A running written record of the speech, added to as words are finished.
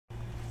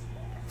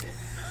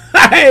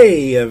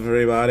Hey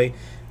everybody,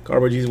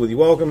 Cardboard Jesus with you.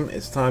 Welcome.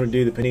 It's time to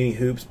do the Panini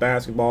Hoops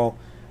Basketball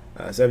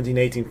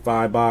 17-18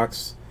 5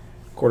 box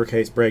quarter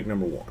case break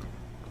number 1.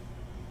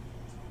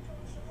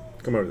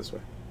 Come over this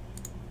way.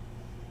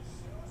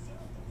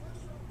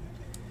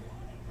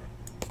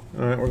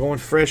 Alright, we're going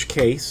fresh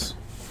case.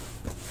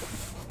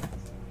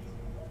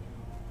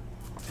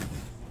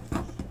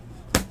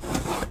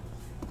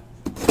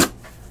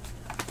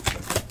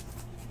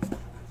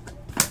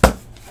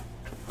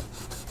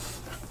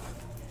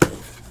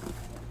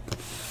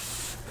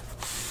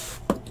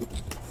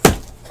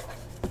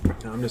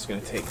 I'm just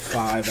going to take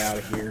 5 out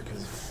of here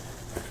because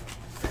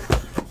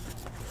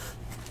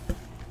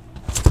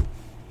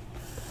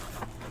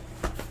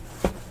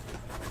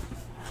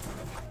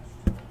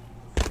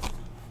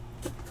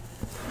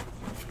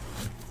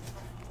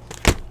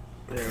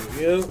there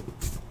we go.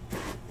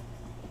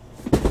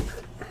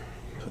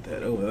 Put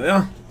that over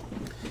there.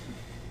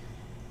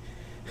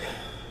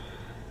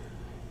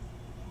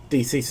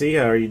 DCC,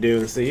 how are you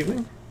doing this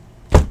evening?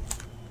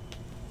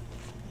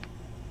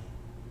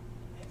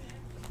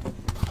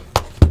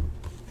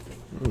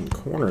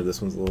 Corner,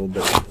 this one's a little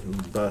bit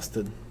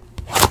busted.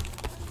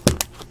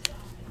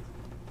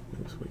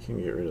 Oops, we can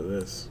get rid of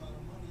this.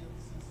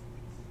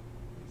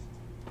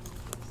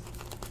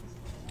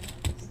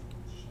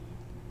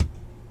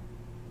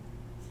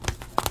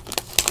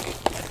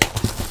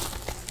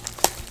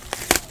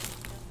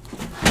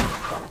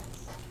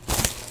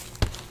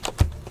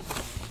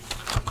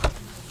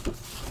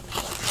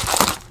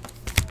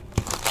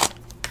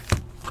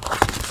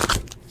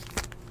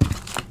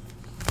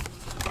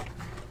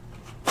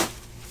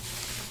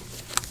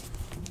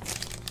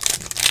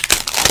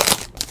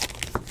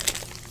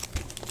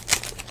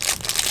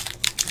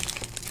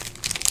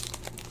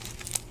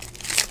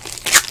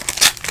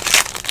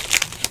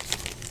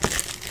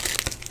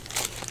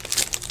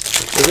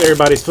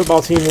 Everybody's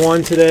football team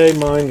won today.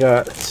 Mine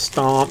got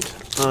stomped,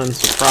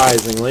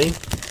 unsurprisingly.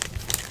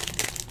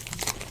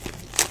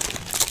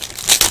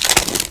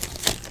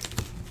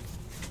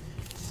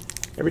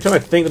 Every time I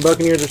think the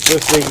Buccaneers are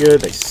supposed to be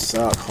good, they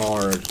suck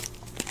hard.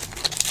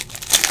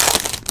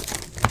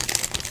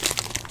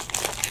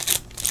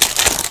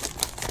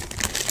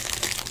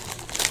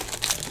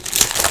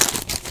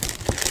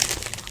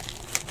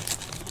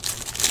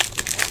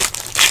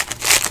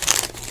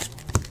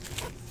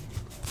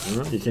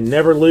 You can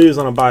never lose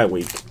on a bye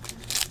week,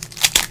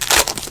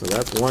 so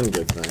that's one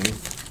good thing.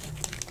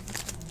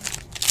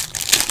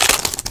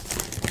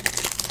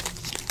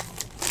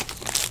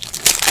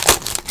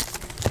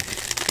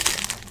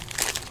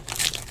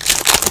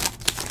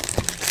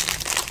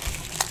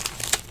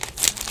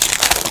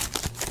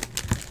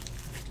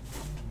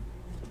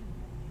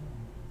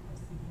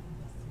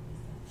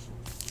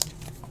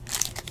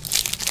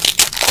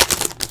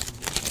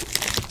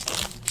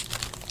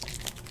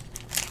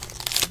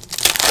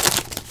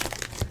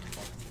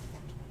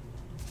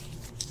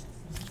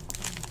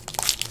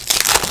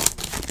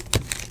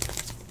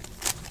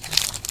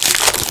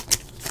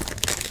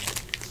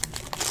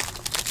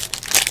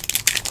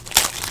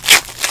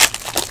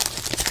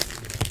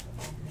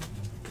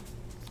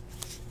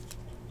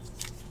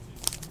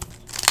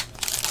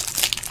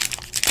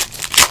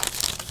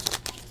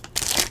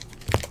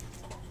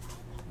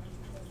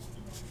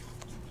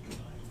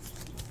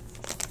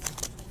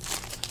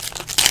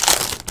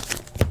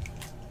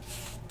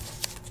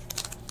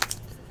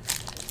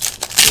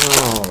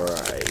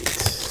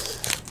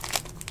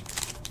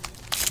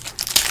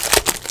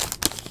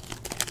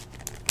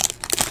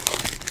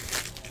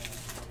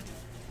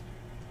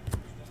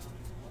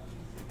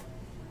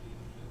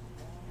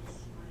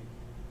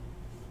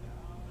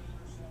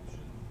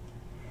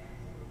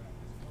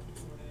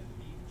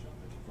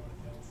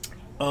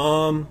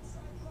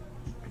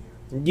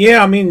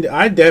 Yeah, I mean,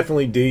 I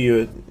definitely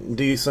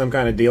do some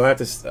kind of deal. I have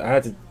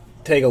to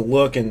take a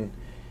look and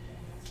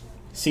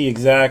see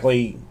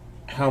exactly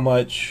how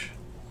much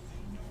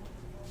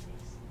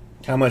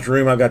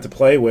room I've got to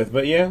play with.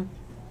 But yeah,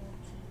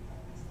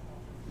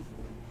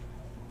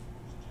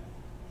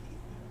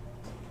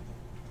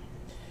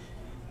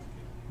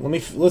 let me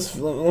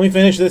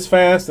finish this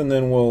fast, and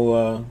then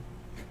we'll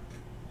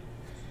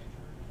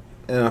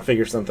and I'll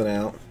figure something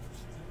out.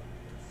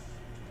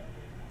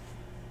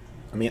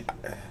 I mean,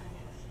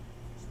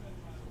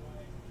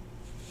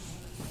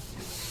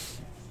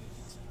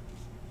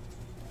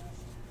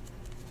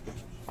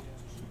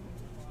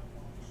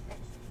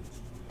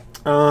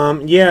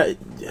 yeah,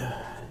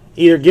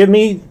 either give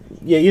me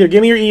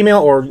your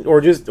email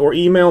or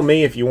email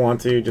me if you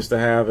want to, just to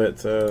have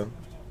it.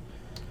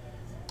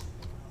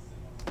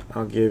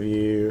 I'll give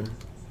you,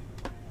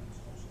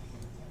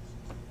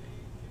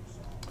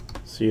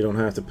 so you don't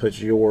have to put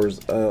yours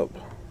up.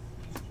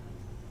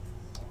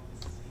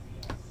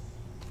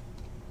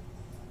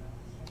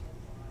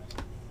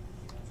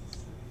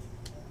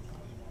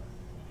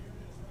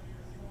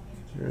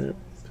 Rip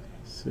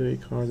City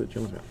Cards at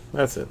Jonesville.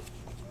 That's it.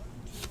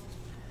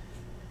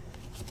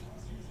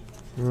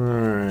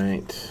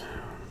 Alright.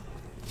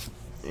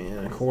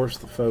 And of course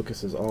the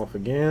focus is off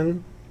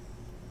again.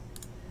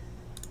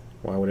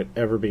 Why would it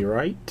ever be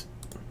right?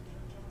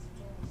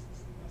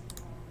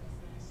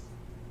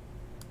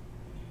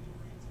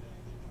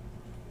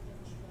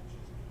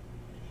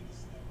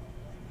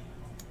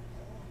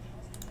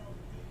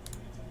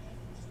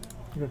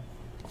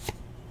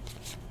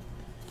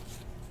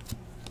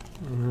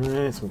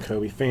 Alright, some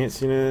Kobe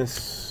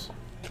fanciness.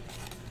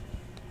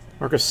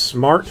 Marcus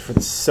Smart for the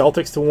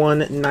Celtics to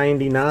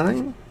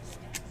 199.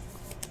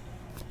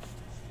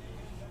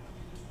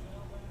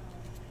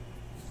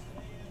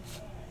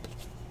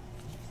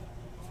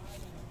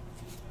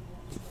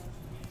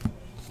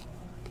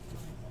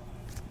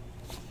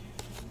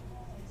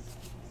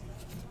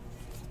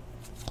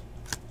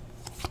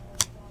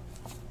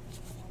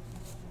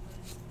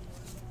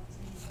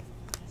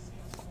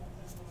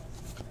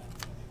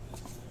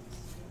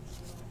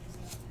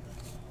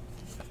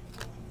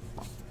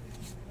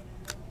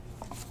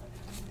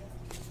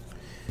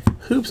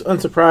 Hoops,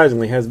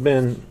 unsurprisingly, has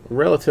been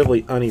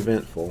relatively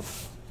uneventful.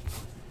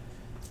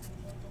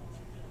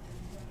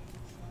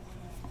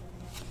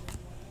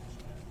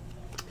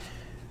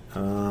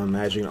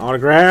 Magic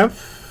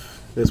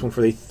autograph. This one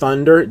for the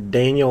Thunder,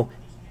 Daniel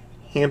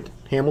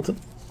Hamilton.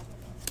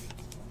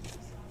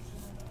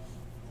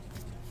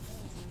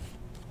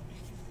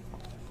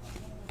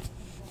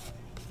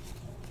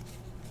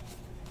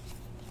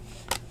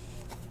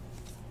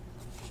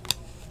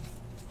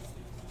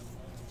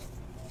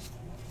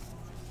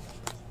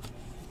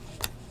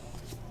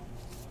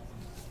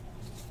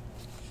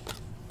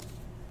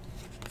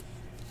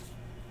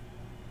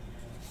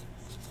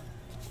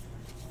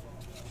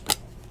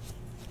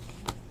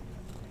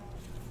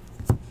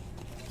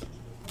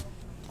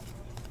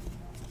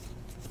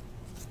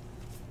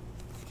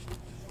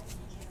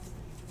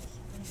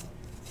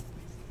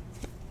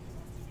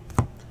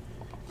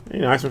 Hey,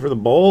 nice one for the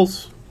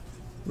Bulls.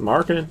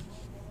 Marketing.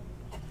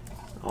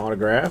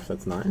 Autograph,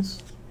 that's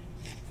nice.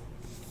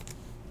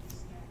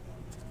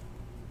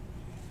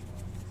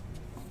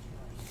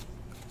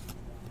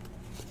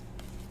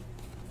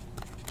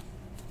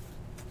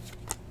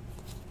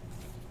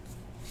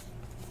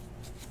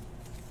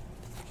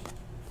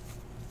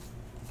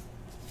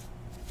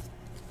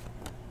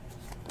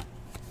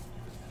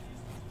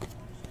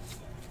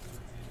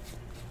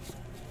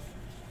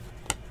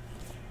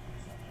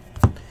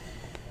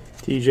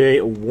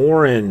 TJ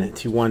Warren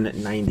to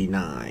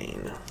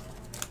 199.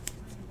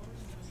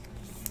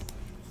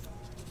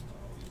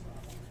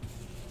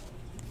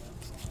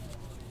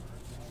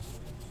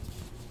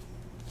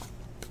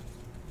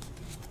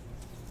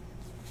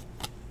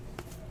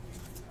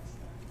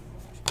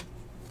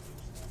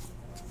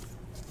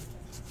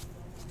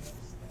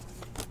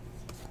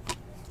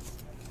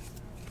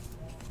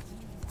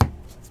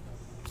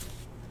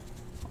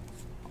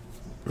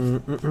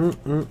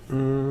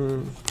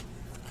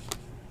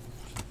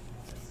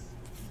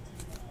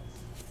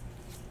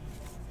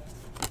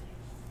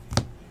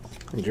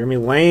 Jeremy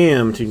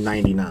Lamb to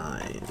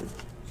 99.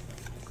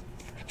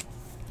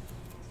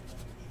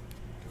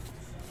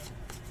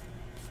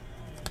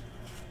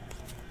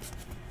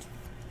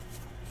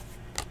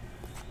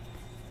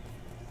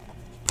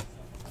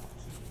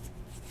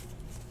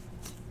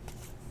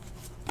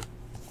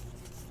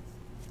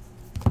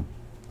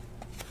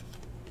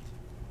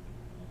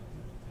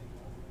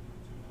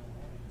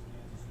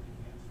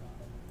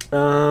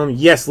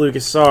 Yes,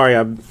 Lucas. Sorry,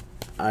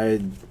 I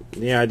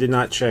did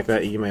not check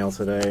that email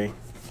today.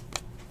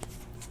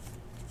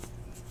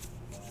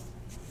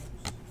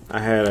 I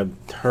had a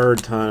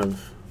ton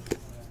of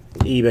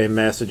eBay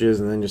messages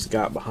and then just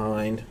got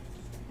behind.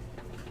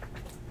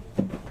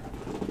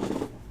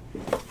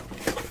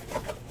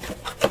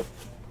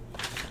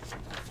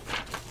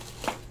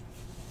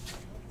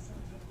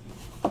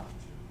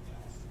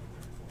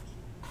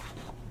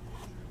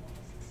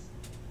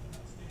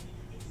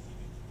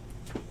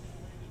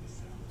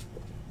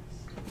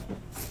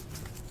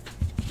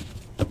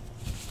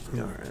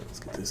 All right, let's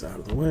get this out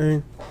of the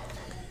way.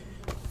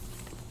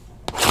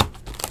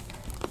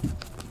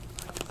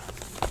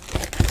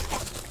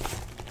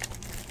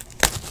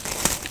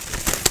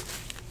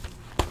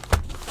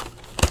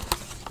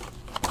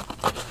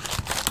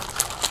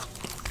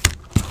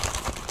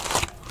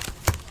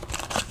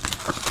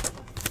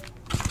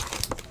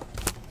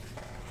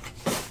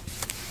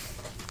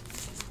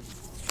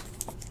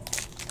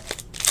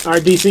 All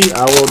right, DC,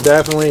 I will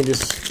definitely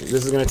this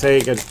is going to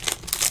take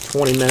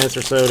 20 minutes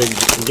or so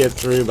to get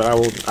through, but I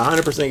will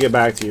 100% get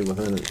back to you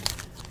within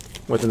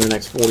the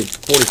next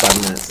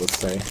 45 minutes, let's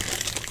say.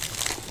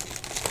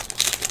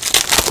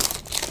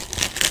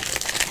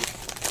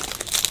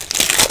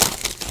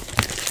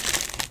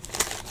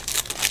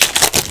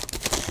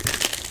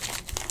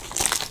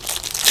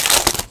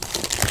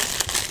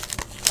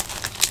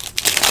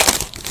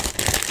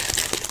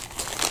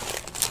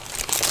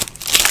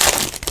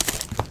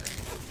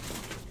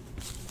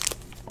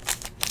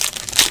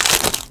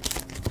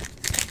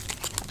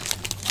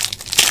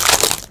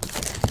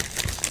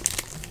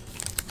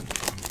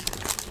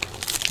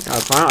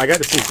 I got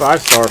to see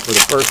 5-star for the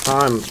first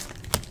time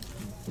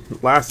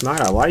last night.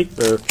 I like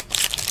the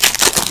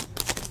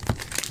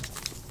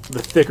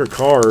thicker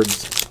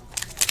cards.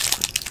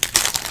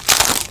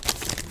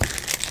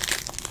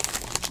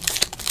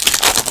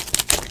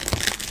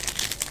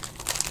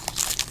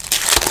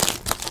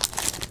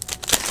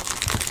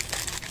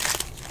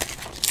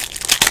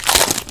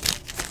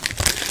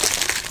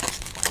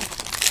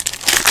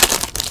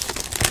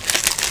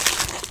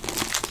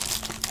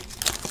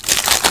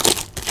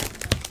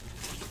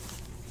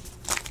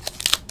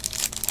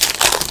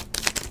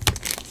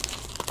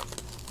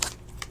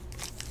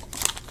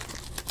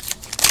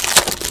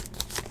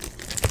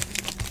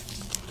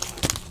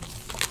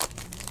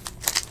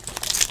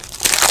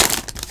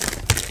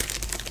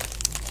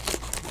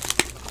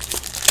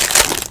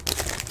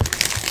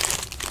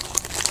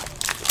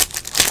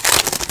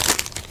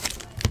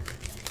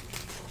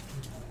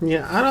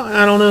 Yeah,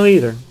 I don't know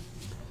either.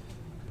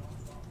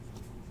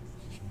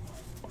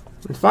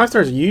 And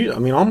 5-stars, I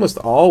mean, almost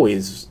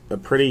always a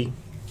pretty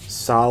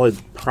solid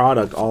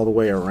product all the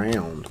way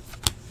around.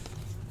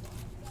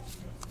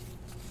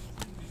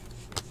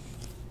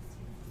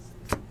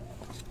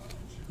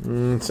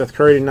 Seth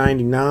Curry to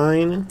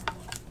 99.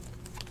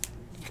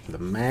 The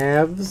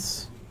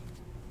Mavs.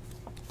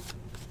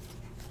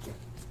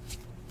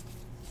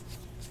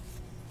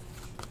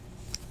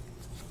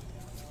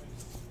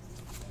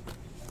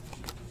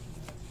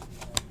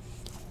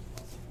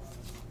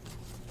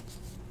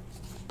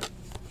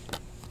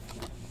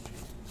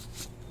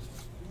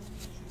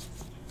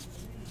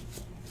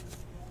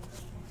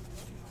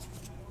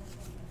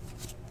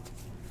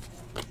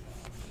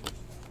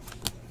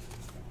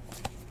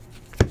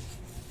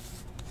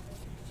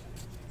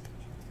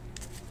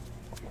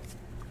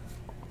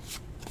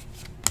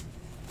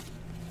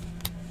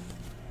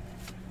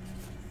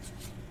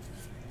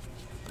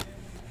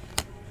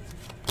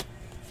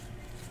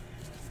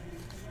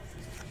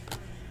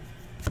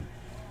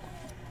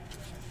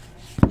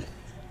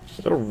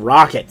 Little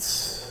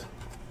Rockets.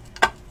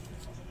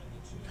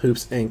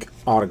 Hoops Inc.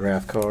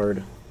 autograph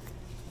card.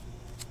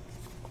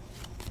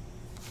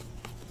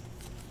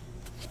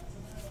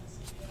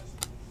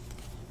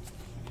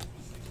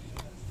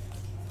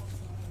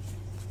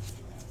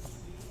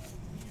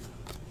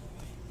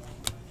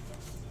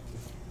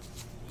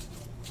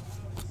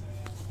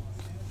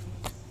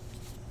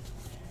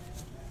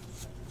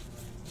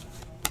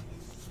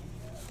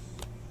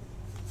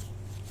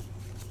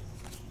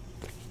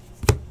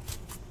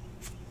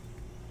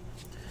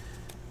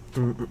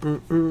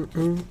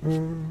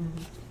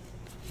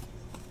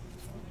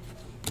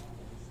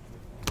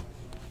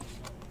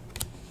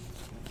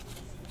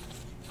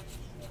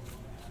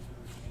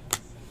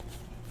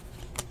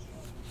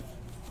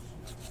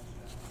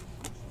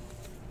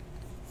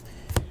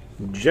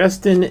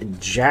 Justin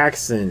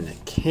Jackson,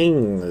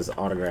 Kings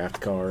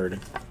autographed card.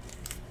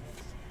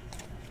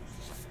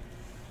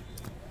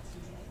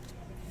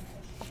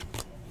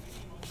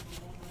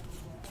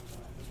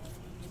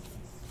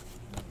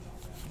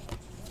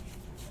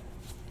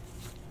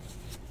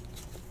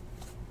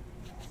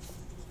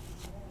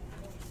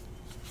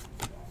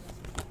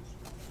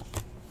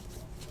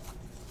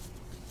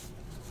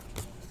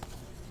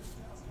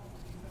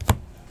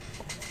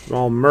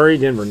 Jamal Murray,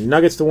 Denver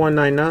Nuggets to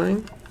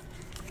 199.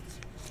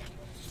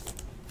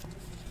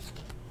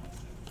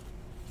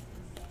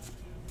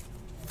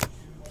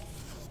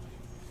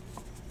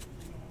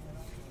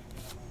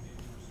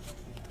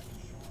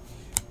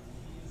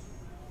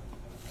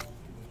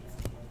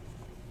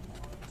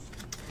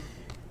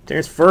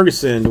 Terrence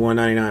Ferguson to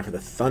 199 for the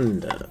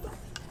Thunder.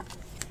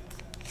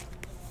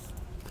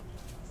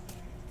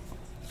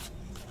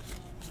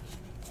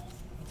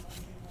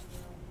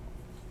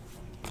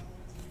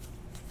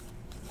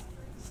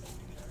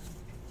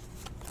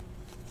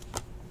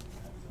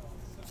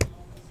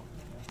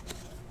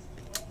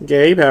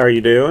 Gabe, how are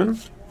you doing?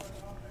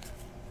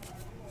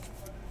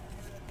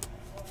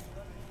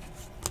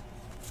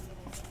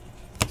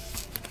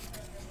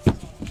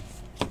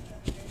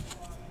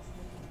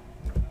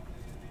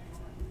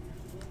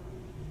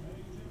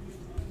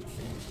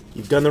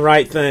 You've done the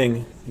right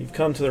thing. You've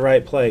come to the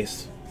right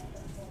place.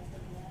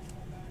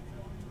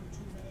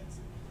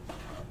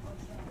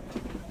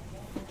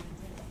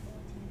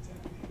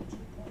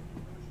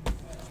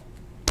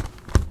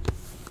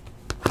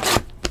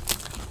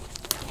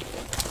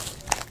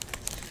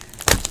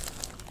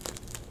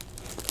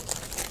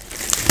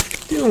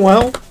 Doing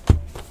well.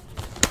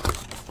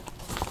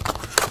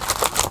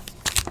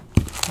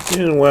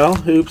 Doing well.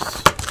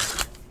 Hoops.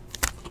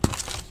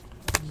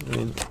 I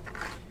mean,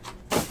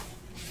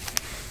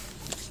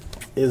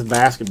 is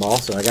basketball,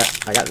 so I got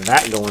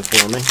that going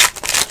for me.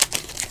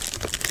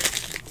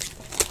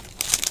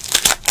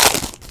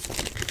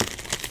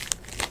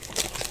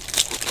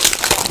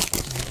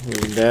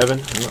 Here's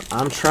Devin.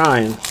 I'm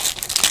trying.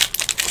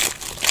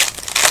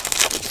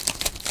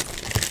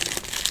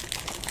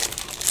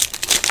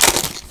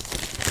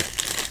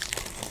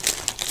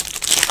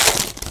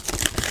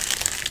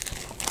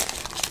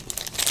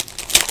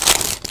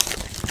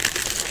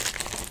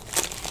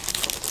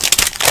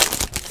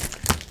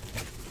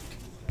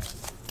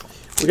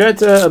 We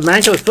got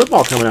Immaculate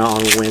Football coming out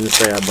on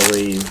Wednesday, I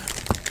believe.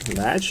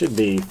 That should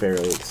be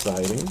fairly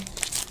exciting.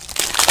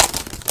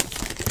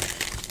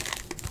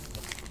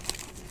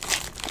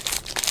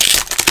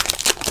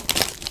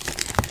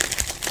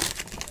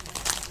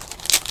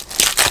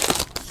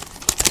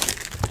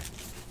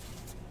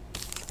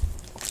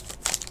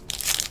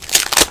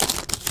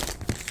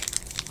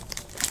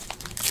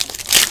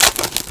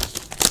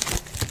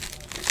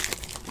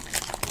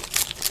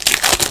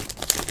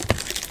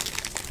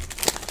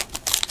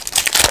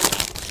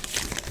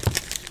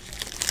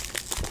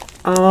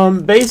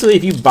 Basically,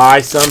 if you buy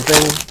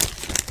something,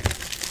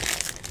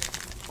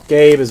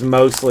 Gabe, is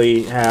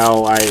mostly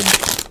how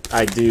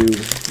I do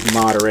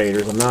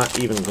moderators. I'm not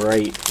even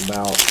great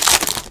about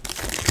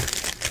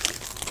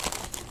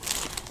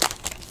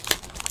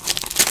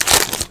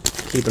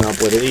keeping up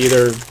with it.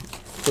 Either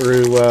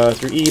through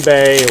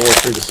eBay or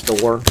through the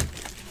store.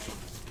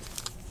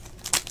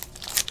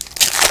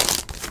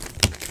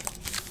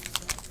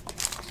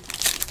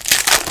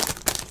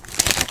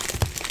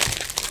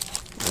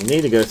 I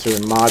need to go through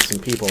and mod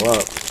some people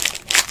up.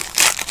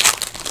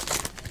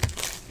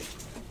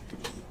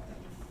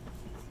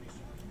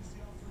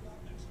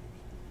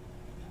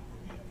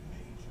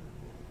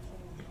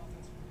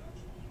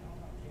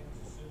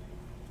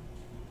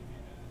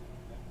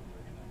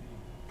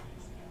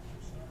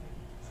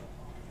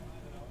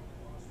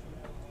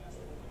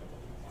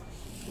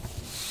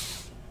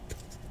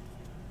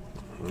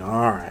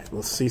 All right,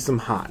 let's see some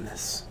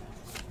hotness.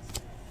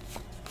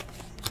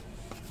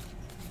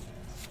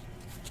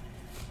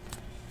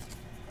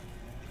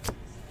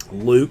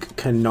 Luke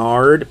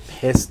Kennard,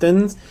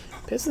 Pistons.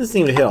 Pistons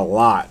seem to hit a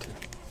lot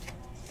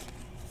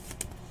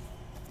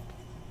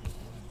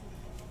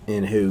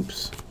in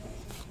hoops.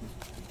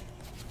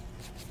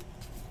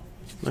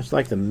 Much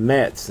like the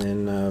Mets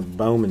and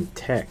Bowman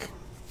Tech.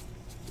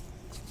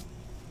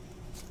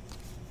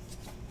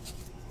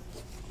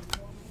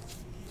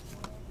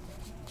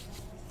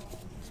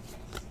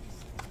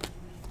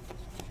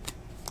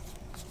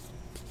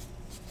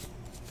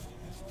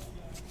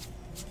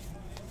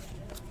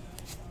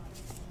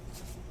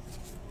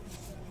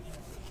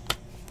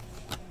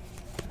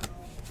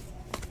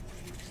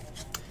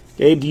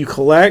 Gabe, do you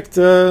collect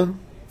the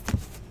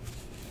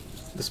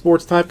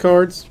sports type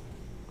cards?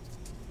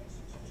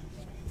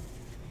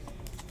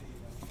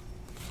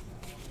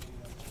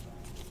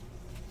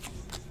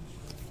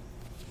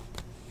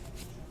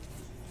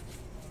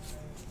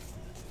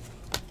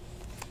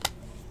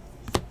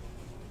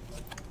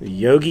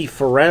 Yogi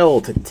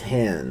Ferrell to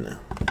 10.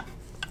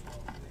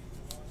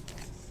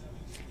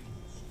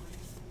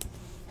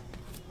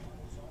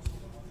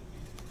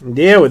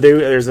 Yeah,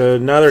 there's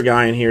another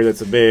guy in here that's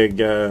a big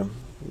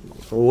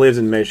lives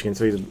in Michigan,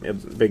 so he's a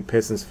big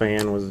Pistons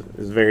fan.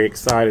 is very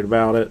excited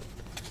about it.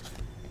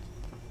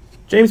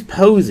 James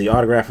Posey,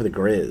 autograph for the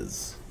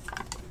Grizz.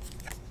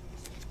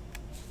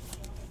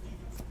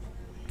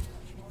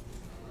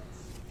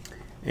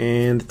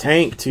 And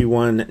Tank to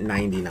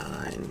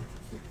 199.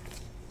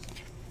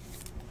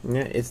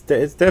 Yeah, it's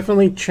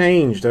definitely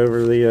changed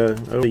over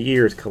the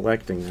years,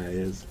 collecting, that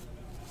is.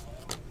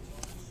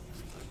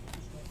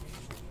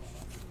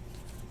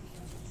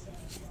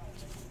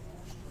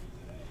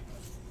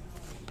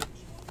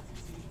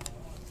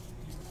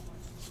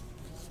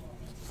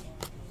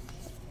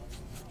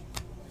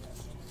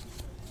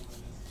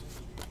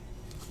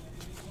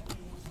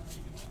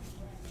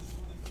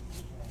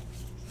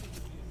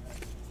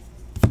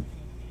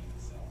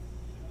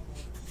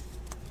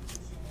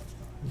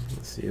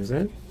 Let's see, is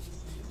that?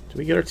 Did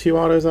we get our 2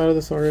 autos out of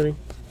this already?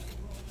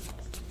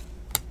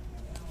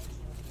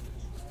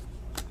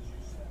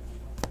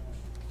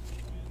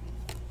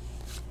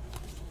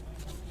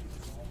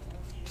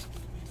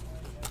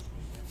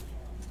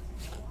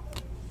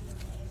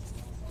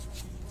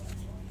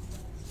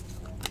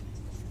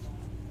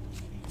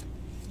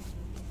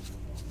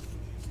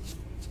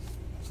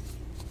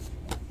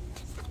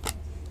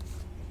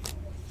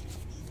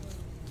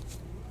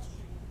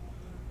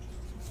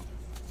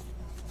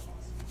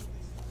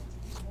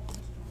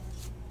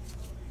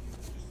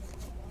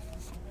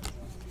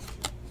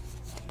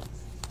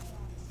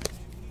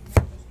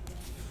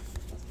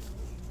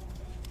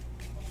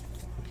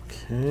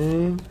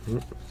 Okay.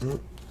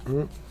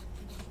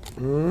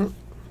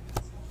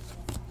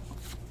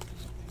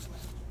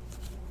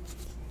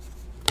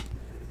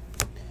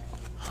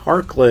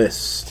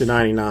 Harkless to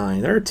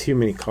 99. There are too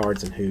many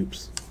cards in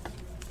hoops.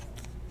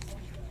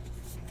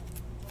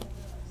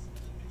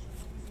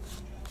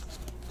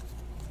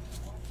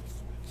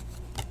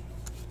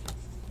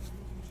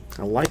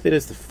 I like that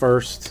it's the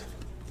first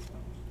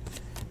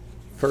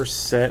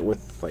set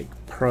with like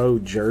pro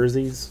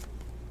jerseys.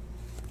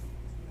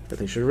 But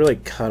they should really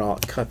cut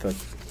the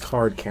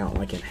card count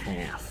like in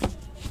half.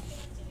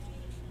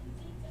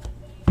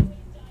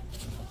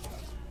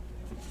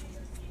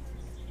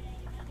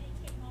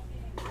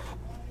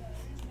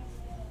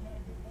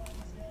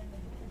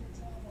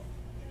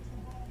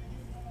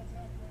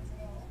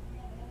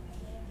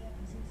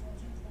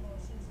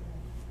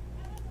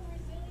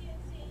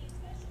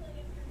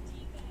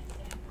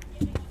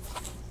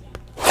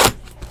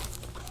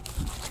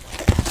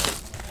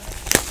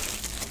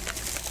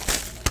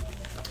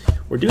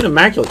 We're doing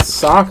Immaculate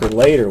Soccer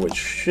later, which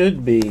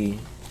should be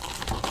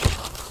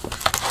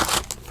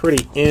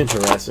pretty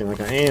interesting.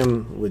 Like, I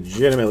am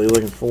legitimately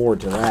looking forward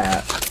to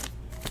that.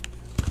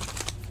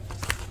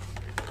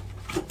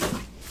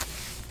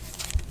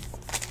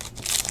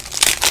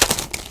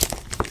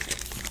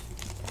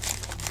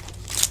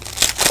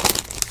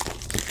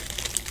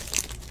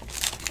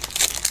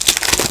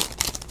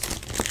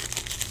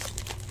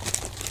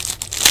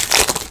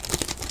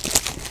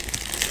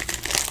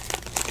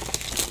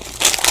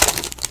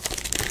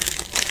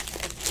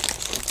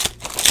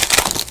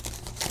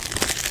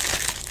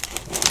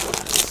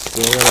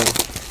 Still gotta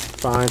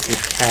find some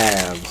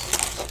Cavs.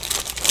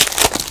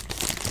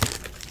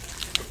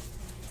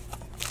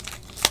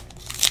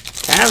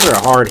 Tabs are a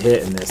hard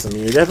hit in this. I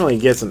mean, you definitely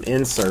get some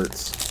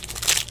inserts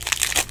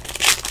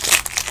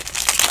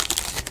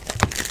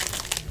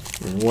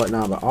and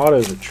whatnot, but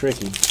autos are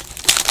tricky.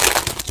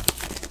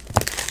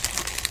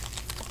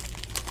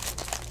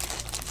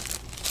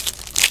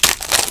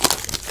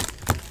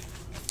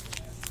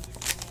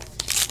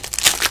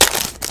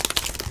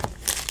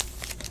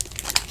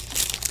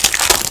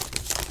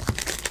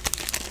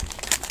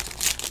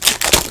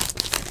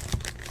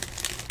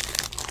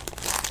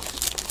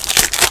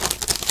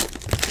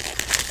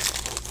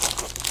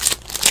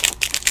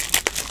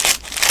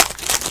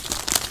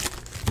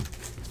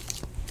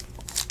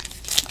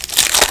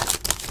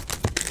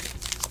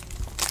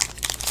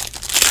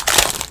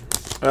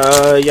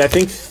 Yeah, I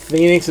think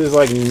Phoenix is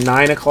like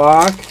 9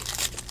 o'clock.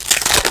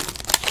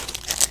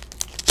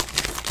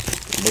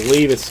 I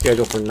believe it's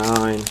scheduled for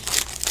 9.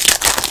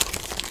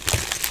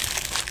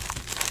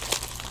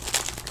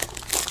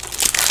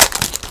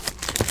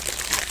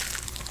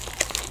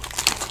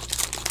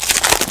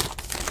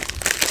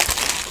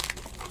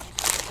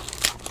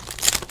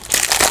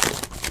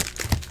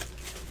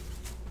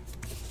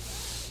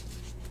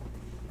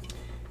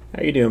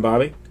 How you doing,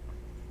 Bobby?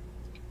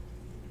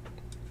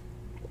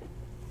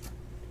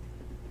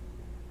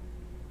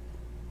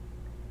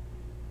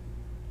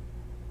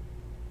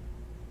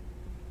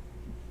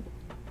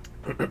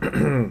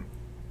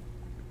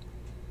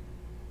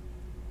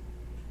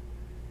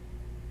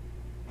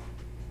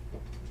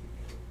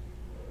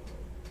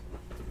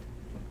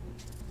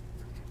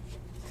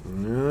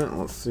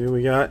 Let's see what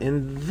we got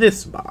in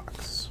this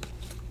box.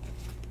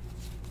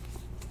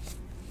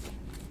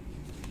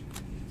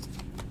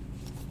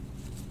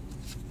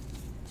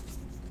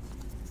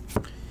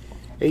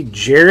 A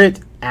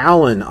Jarrett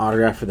Allen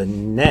autograph for the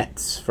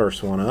Nets.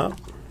 First one up.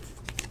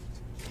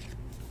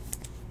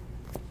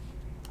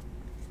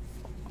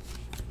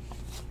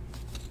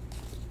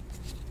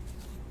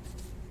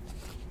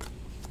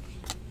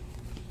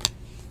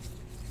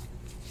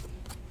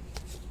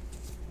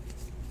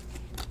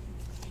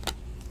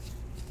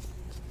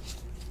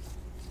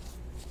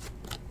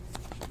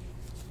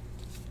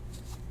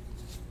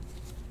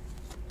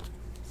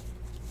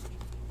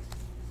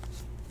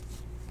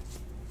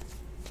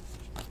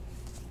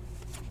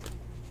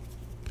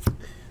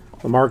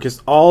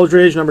 LaMarcus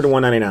Aldridge, number to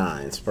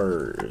 199,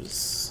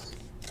 Spurs.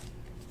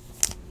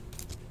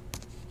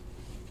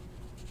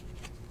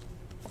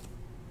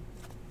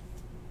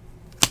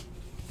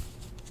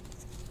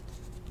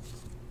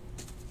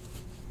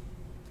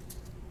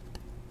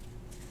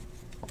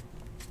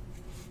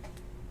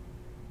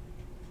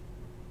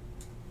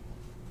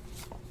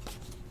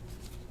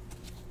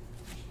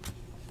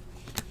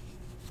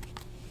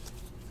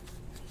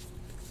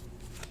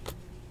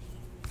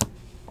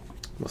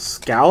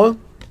 Muscala.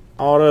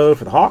 Auto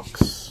for the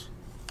Hawks.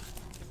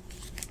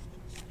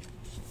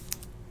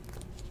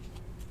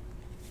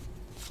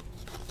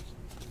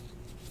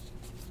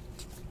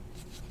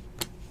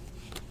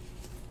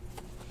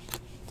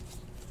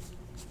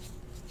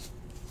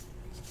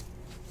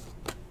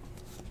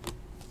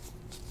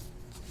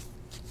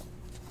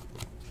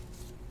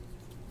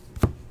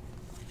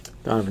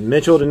 Donovan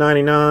Mitchell to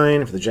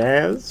 99 for the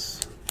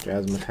Jazz.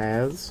 Jazz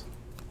Mataz.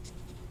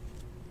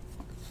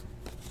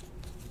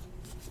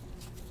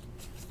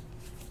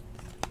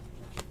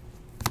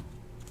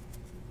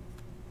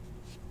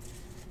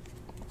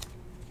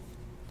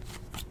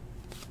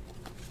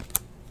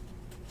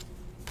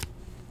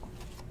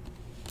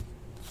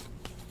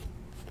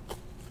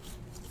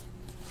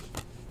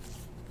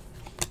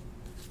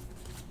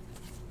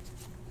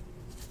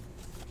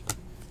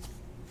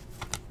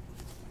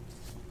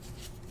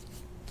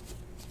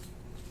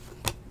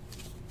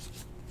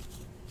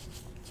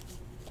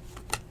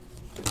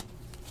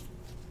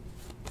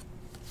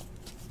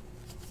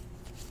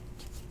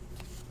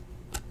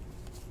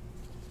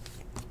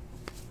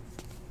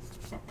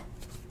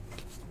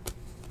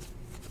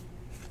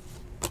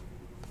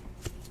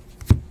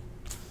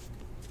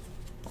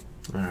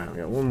 Alright, we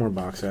got one more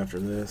box after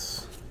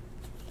this.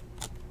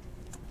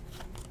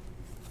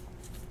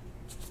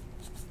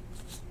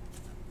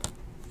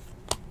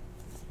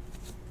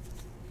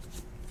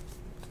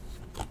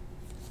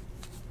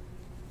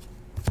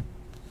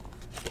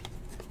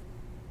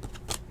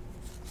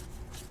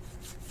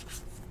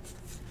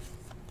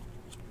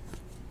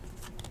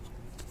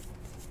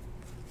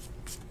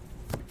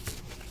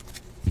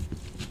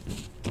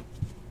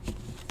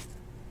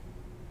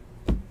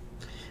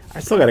 I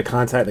still got to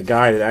contact the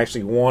guy that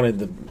actually wanted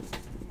the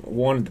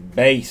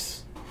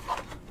base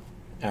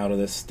out of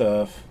this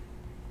stuff.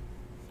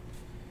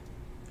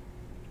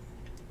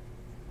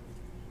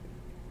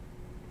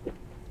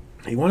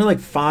 He wanted like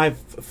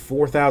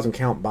 4,000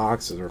 count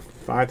boxes or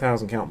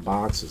 5,000 count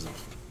boxes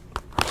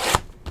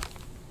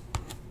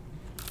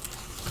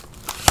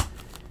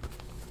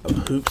of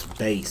Hoops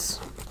base.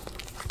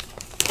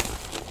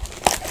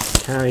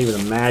 Can't even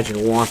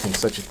imagine wanting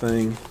such a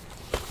thing.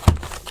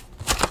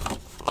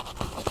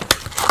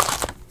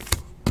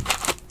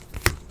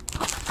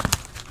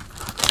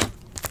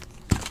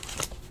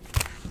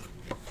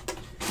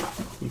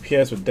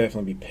 UPS would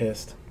definitely be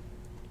pissed.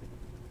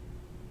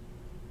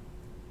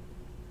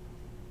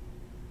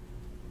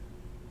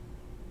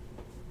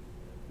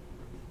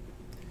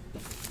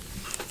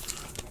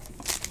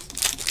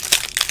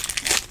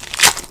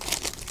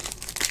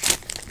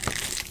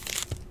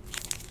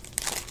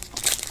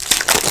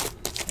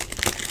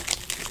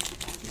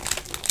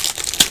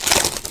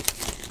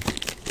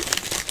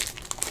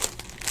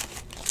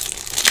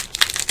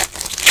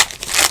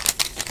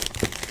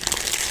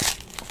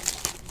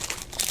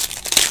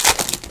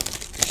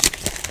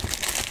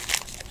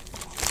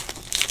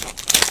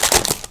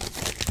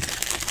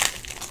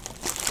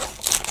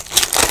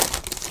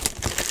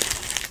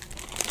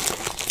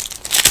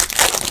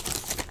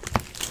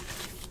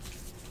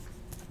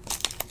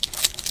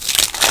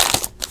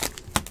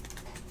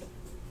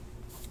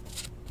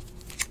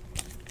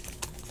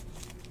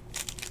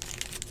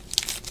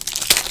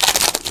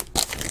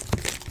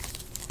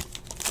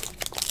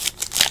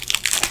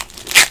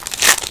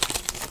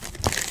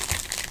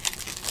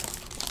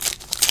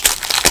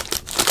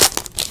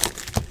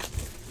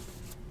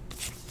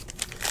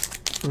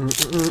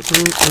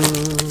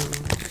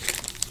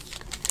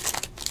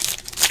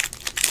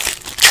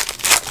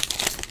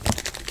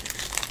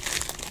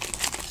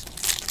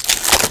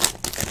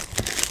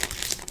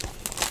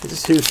 This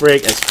is Who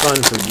Frick as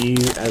fun for you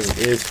as it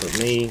is for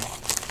me.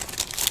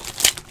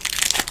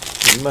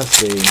 It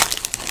must be.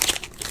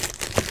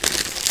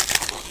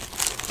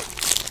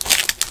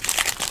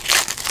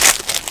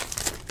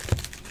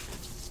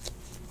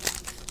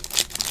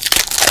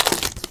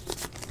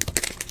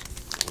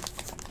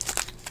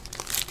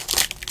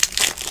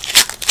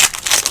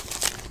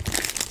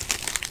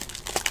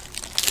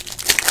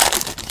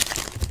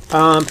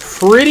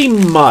 Pretty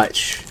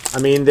much. I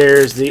mean,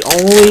 there's the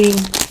only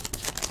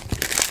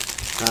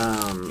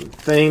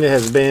thing that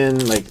has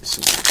been like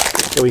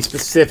that we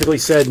specifically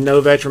said no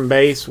veteran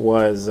base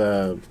was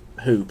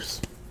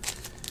hoops.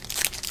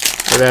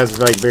 So that's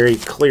like very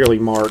clearly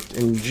marked.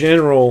 In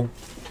general,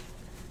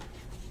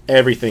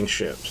 everything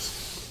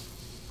ships.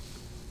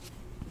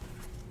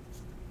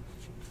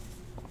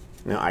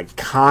 Now I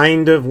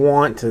kind of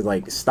want to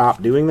like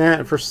stop doing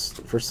that for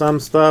some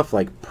stuff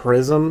like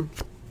Prism.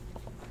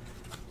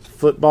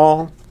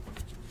 Football,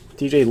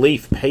 TJ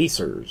Leaf,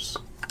 Pacers.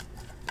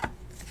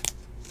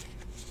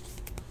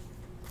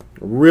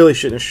 Really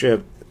shouldn't have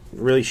shipped.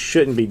 Really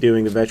shouldn't be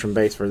doing the veteran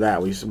base for that.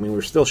 I mean,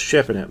 we're still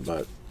shipping it,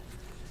 but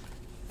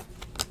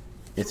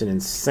it's an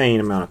insane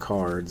amount of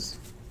cards.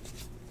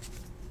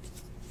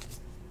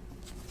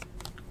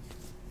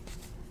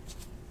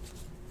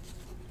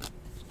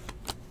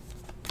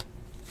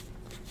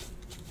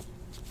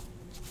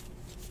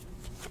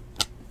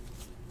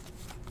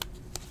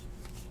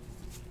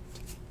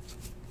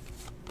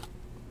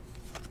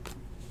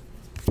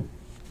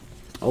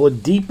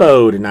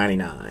 Oladipo to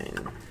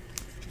 99.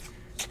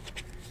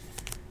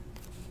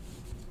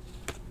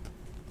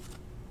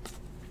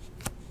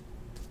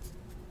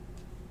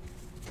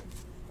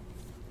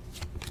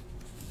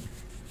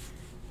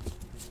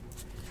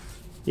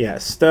 Yeah,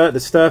 the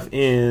stuff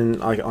in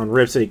like on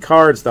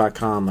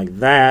RipCityCards.com, like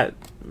that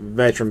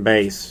veteran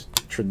base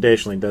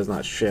traditionally does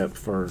not ship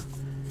for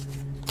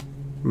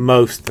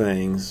most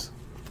things.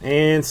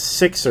 And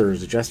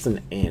Sixers,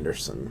 Justin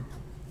Anderson.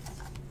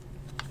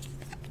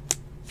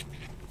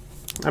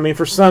 I mean,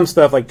 for some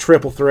stuff like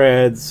triple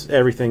threads,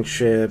 everything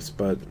ships,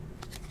 but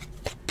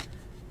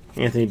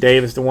Anthony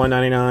Davis to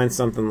 199,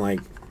 something like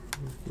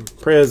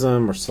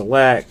Prism or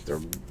Select or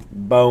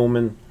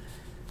Bowman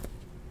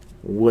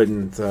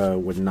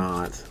would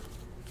not.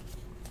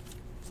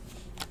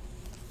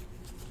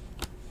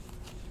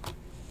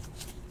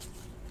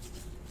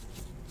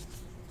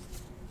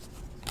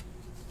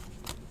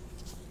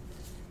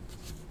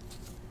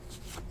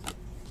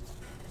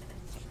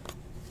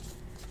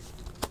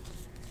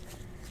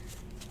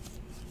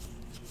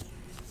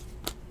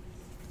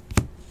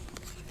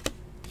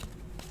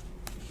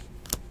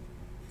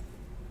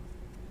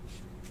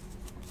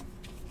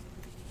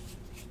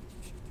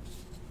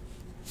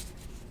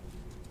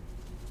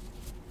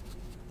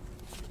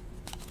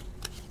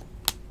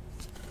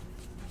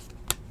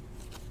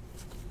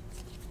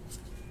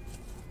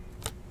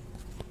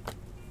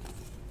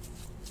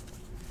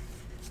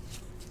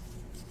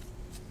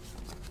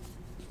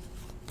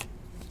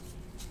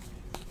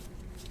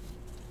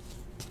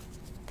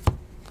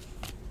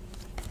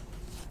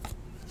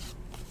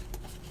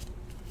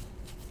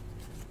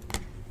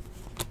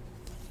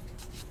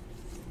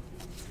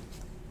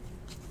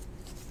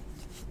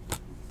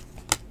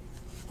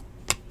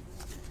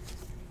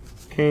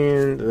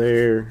 And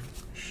there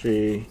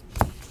she...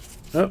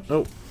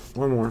 Oh,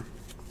 one more.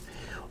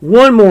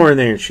 One more, and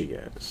there she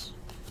goes.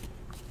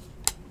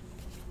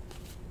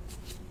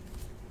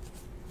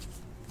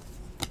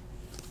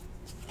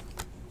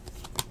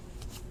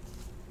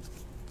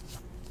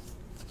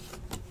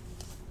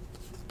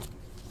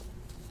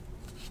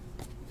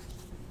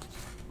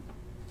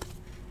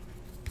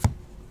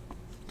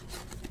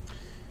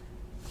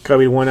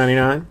 Kobe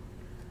 199.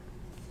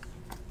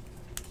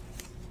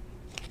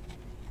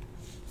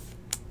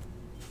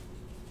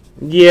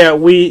 Yeah, I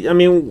mean,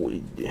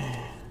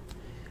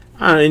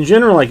 I don't know, in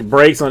general, like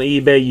breaks on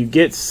eBay, you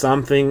get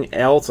something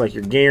else, like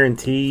you're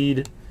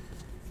guaranteed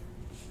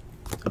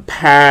a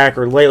pack,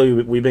 or lately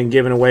we've been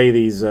giving away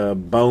these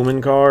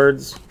Bowman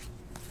cards.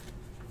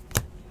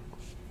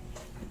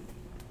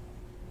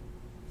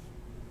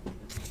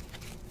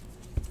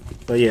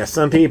 But yeah,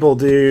 some people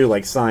do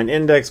like signed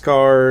index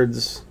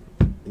cards.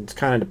 It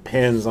kind of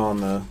depends on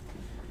the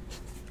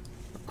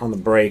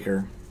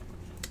breaker.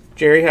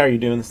 Jerry, how are you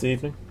doing this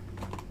evening?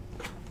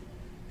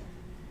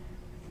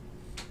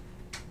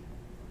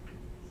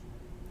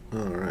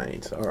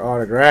 Alright, our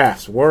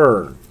autographs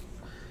were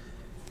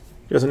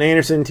Justin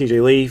Anderson,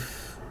 TJ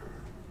Leaf,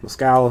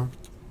 Muscala,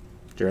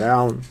 Jared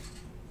Allen,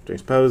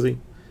 James Posey,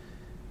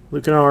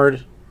 Luke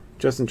Kennard,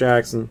 Justin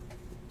Jackson,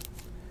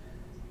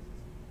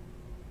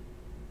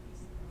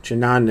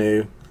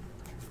 Chinanu,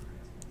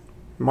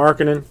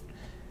 Markkanen,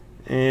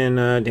 and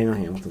Daniel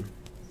Hamilton.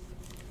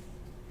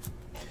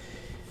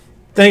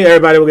 Thank you,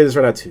 everybody. We'll get this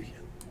right out to you.